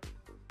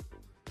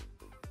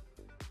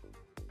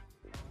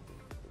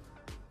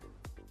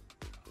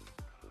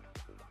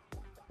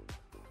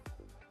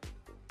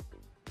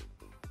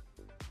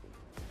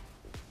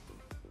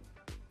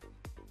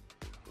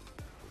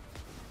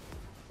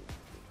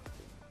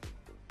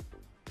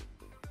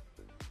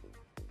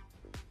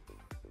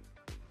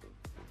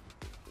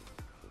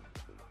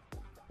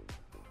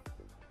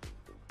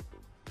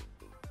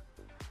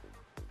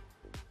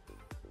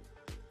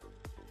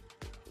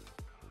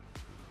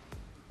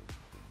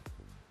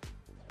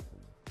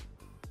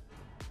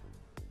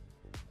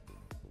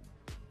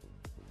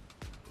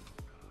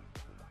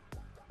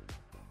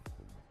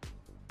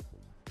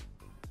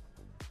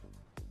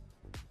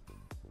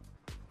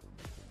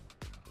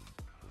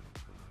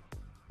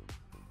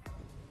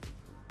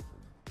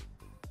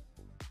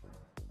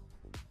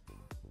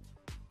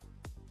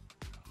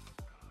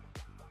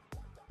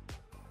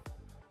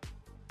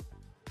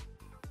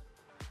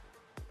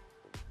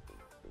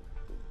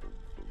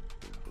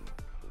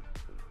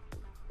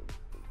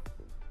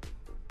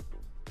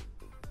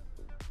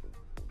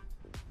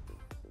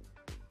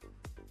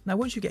 Now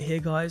once you get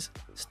here guys,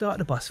 start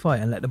the boss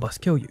fight and let the boss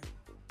kill you.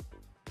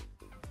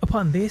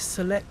 Upon this,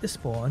 select the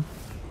spawn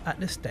at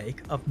the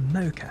stake of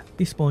America.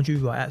 This spawns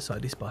you right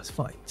outside this boss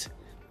fight.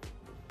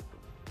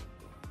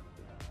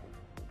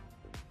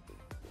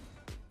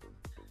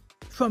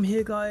 From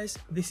here guys,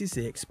 this is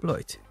the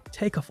exploit.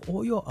 Take off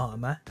all your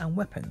armor and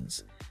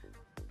weapons.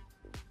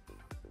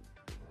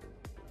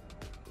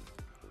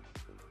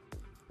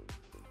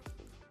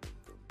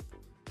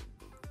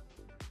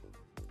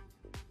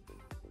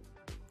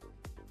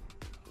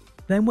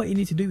 Then what you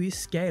need to do is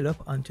scale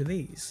up onto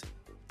these.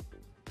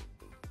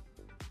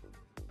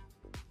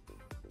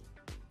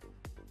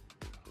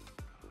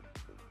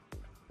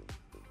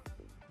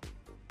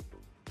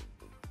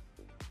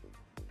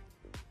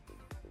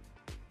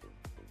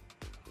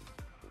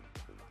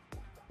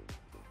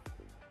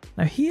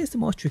 Now here's the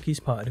most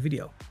trickiest part of the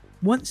video.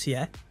 Once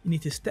here, you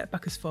need to step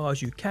back as far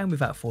as you can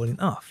without falling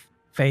off,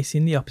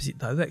 facing the opposite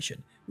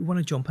direction. We want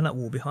to jump on that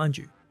wall behind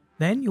you.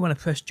 Then you want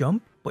to press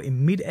jump, but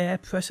in mid-air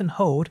press and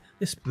hold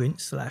the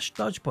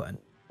sprint/dodge button.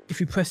 If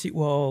you press it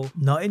while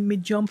not in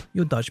mid-jump,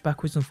 you'll dodge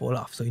backwards and fall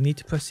off, so you need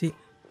to press it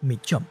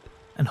mid-jump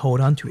and hold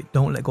on to it,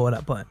 don't let go of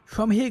that button.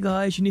 From here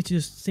guys, you need to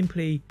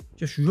simply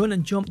run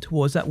and jump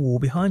towards that wall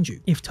behind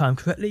you. If timed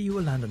correctly, you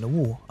will land on the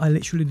wall. I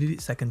literally did it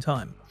second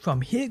time.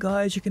 From here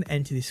guys, you can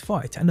enter this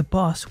fight and the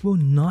boss will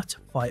not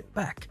fight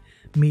back,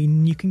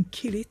 meaning you can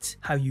kill it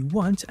how you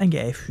want and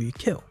get a free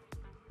kill.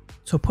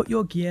 So put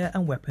your gear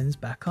and weapons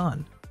back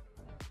on.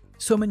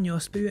 Summon your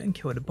spirit and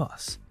kill the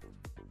boss.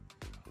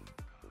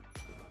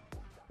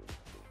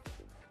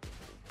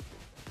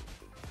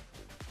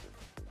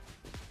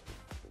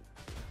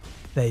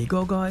 There you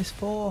go guys,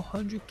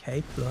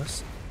 400k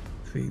plus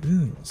 3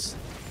 runes.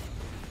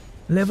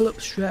 Level up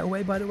straight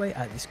away by the way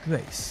at this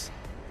grace.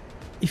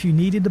 If you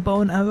needed the bow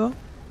and arrow,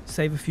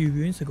 save a few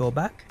runes to go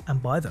back and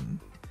buy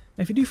them.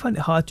 Now if you do find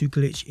it hard to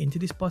glitch into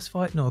this boss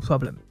fight, no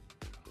problem.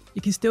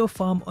 You can still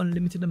farm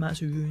unlimited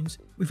amounts of runes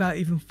without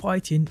even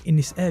fighting in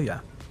this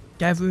area,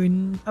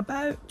 gathering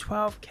about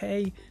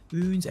 12k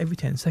runes every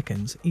 10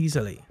 seconds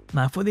easily.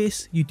 Now for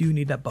this, you do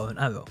need that bow and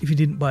arrow. If you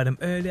didn't buy them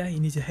earlier,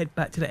 you need to head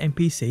back to the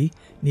NPC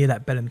near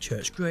that Bellum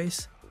Church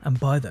Grace and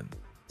buy them.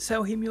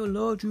 Sell him your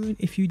Lord rune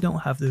if you don't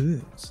have the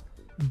runes.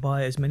 And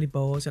buy as many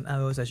bows and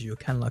arrows as you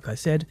can, like I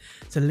said.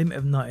 It's a limit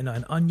of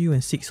 99 on you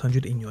and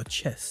 600 in your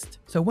chest.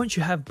 So once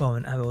you have bow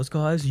and arrows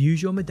guys,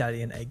 use your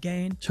medallion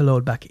again to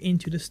load back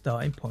into the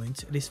starting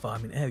point of this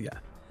farming area.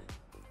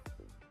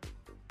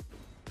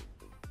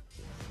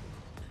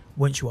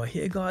 Once you are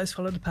here guys,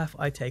 follow the path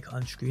I take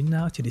on screen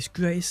now to this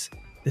grace,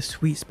 the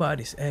sweet spot of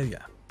this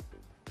area.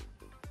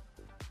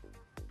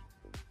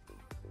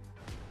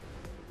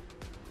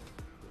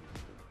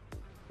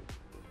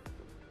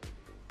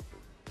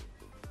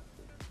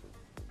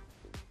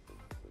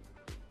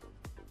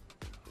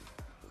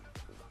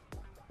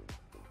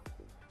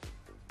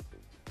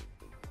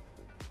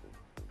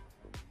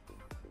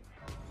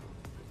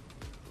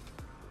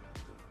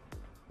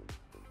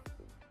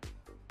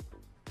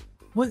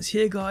 Once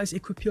here guys,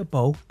 equip your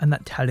bow and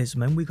that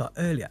talisman we got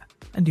earlier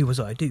and do as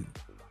I do.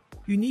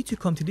 You need to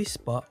come to this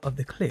spot of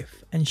the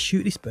cliff and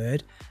shoot this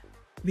bird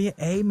via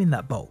aiming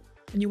that bow,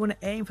 and you want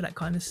to aim for that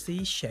kind of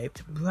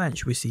C-shaped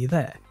branch we see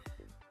there.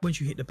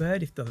 Once you hit the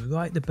bird, if done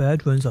right, the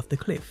bird runs off the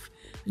cliff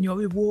and you are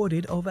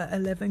rewarded over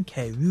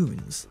 11k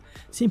runes.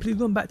 Simply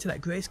run back to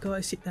that grey sky,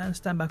 sit down,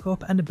 stand back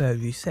up and the bird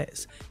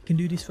resets. You can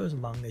do this for as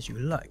long as you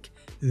like.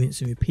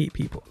 Rinse and repeat,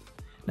 people.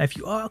 Now if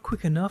you are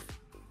quick enough,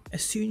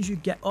 as soon as you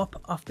get up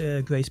off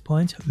the grace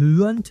point,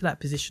 run to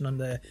that position on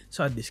the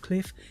side of this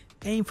cliff,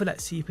 aim for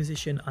that C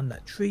position on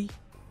that tree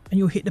and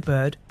you'll hit the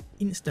bird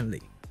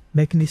instantly,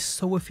 making this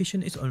so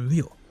efficient it's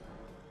unreal.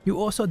 You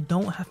also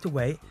don't have to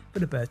wait for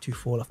the bird to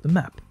fall off the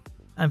map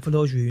and for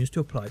those runes to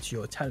apply to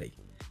your tally.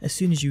 As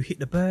soon as you hit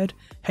the bird,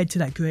 head to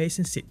that grace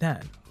and sit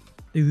down.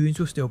 The runes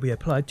will still be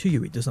applied to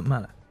you, it doesn't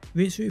matter.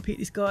 Rinse and repeat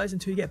this guys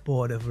until you get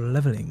bored of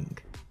leveling.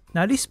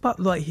 Now this spot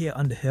right here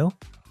on the hill,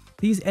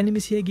 these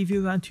enemies here give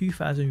you around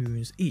 2000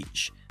 runes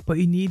each, but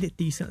you need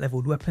decent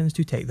leveled weapons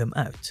to take them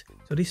out.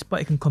 So this spot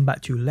you can come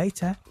back to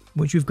later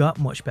once you've got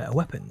much better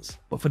weapons.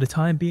 But for the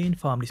time being,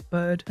 farm this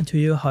bird until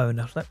you're a high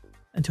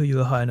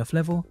enough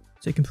level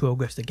so you can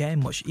progress the game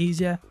much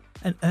easier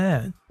and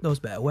earn those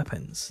better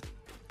weapons.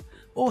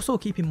 Also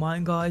keep in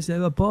mind guys,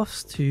 there are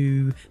buffs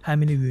to how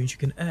many runes you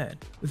can earn,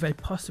 with a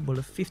possible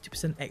of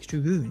 50% extra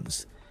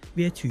runes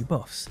via 2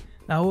 buffs.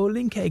 Now I will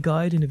link a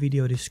guide in the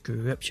video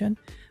description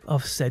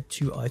of said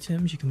 2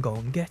 items you can go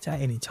and get at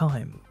any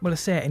time. Well, I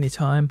say at any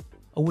time,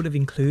 I would have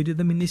included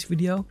them in this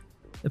video.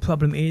 The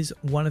problem is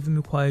one of them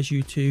requires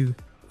you to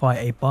fight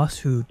a boss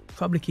who'd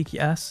probably kick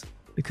your ass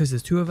because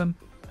there's 2 of them,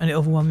 and the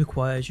other one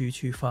requires you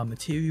to farm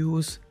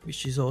materials,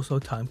 which is also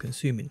time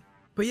consuming.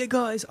 But yeah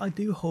guys, I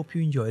do hope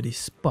you enjoy this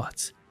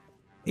spot.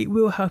 It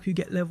will help you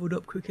get leveled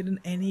up quicker than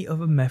any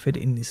other method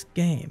in this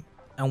game.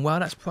 And while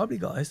that's probably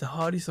guys the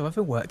hardest I've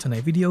ever worked on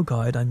a video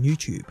guide on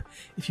YouTube.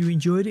 If you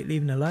enjoyed it,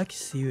 leaving a like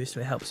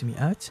seriously helps me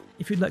out.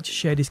 If you'd like to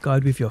share this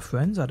guide with your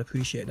friends, I'd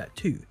appreciate that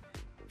too.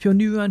 If you're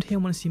new around here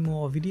and want to see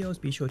more videos,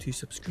 be sure to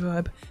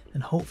subscribe,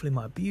 and hopefully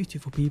my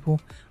beautiful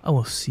people, I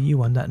will see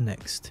you on that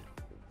next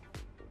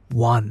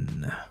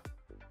one.